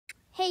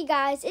Hey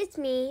guys, it's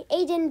me,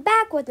 Aiden,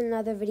 back with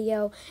another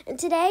video. And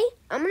today,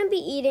 I'm going to be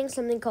eating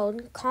something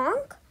called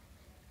conch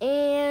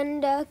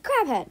and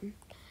crab head.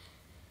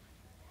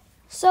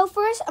 So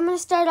first, I'm going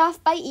to start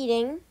off by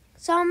eating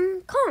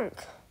some conch.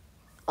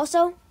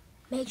 Also,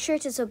 make sure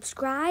to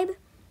subscribe,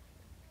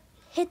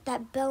 hit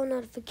that bell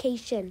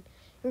notification,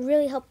 and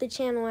really help the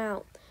channel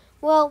out.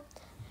 Well,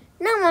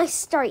 now I'm going to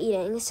start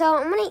eating. So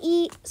I'm going to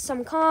eat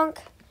some conch.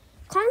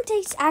 Conch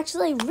tastes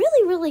actually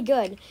really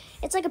good.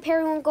 It's like a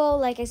periwinkle,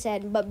 like I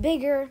said, but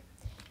bigger.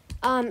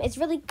 It's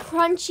really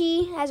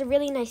crunchy, has a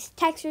really nice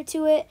texture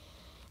to it,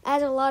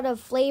 has a lot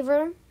of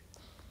flavor.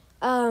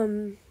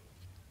 But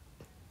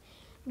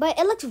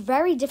it looks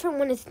very different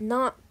when it's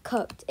not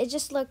cooked. It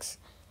just looks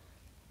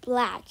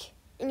black,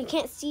 and you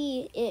can't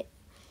see it.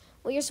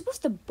 Well, you're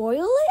supposed to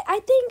boil it,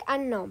 I think. I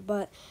don't know,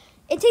 but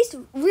it tastes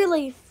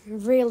really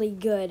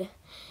good.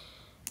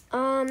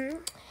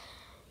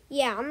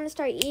 Yeah, I'm going to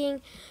start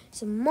eating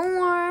some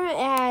more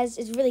as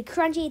it's really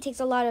crunchy. It takes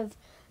a lot of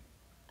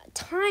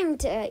time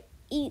to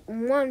eat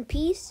one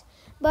piece,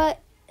 but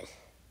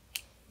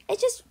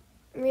it's just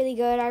really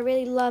good. I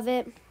really love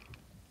it.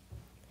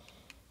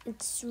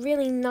 It's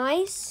really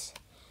nice.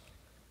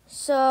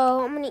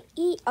 So I'm going to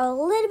eat a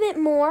little bit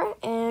more,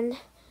 and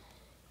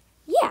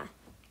yeah.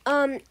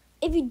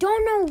 If you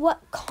don't know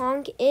what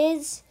conch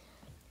is,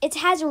 it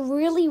has a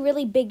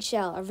really big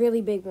shell, a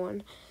really big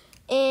one.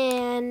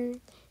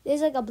 And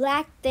there's like a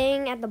black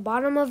thing at the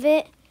bottom of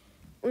it,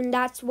 and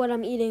that's what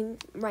I'm eating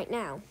right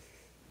now.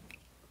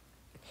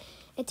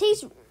 It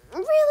tastes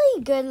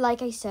really good,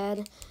 like I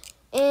said,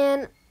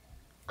 and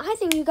I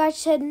think you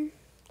guys should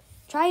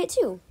try it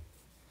too.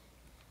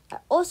 I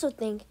also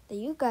think that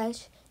you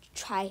guys should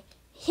try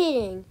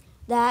hitting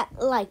that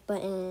like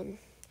button,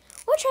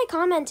 or try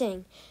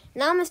commenting.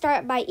 Now I'm going to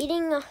start by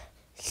eating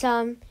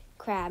some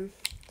crab,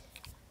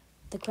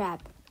 the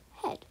crab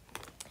head.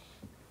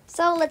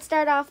 So let's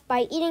start off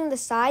by eating the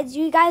sides.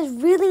 You guys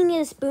really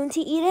need a spoon to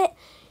eat it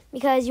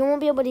because you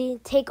won't be able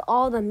to take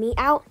all the meat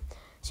out.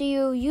 So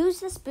you use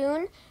the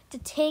spoon to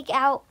take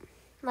out,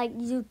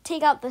 you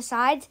take out the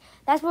sides.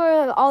 That's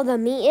where all the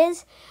meat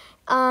is.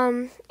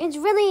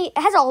 It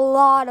has a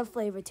lot of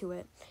flavor to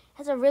it. It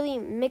has a really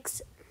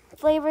mixed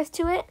flavors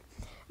to it.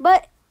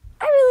 But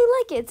I really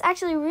like it. It's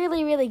actually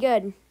really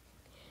good.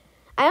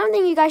 I don't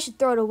think you guys should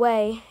throw it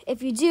away.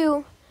 If you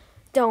do,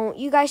 don't.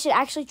 You guys should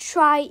actually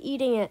try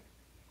eating it.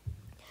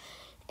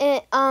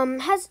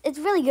 It's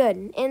really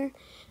good, and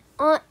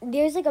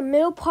there's like a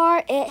middle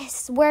part.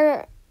 It's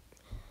where,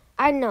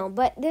 I don't know,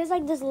 but there's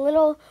like this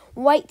little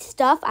white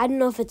stuff. I don't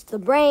know if it's the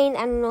brain.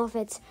 I don't know if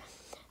it's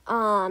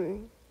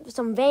some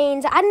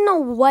veins. I don't know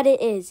what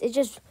it is. It's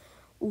just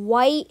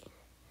white,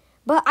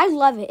 but I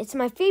love it. It's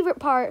my favorite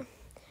part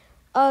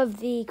of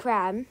the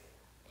crab.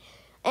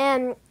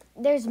 And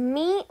there's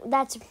meat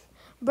that's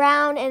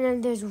brown, and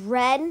then there's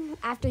red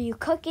after you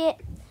cook it.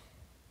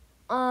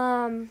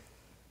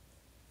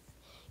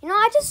 You know,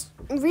 I just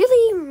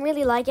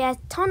really like it. It has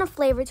a ton of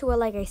flavor to it,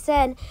 like I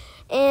said.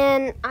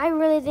 And I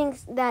really think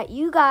that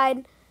you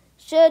guys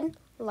should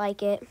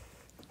like it,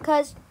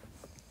 because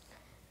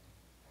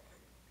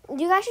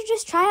you guys should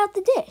just try out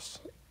the dish.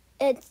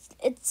 It's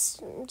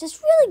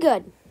just really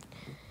good.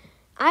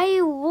 I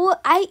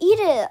eat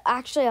it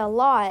actually a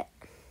lot.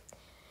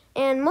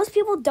 And most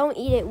people don't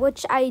eat it,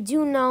 which I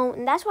do know.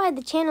 And that's why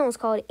the channel is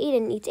called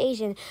Aiden Eats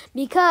Asian,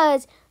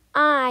 because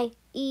I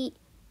eat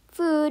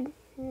food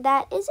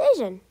that is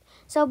Asian.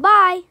 So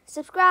bye,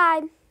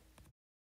 subscribe.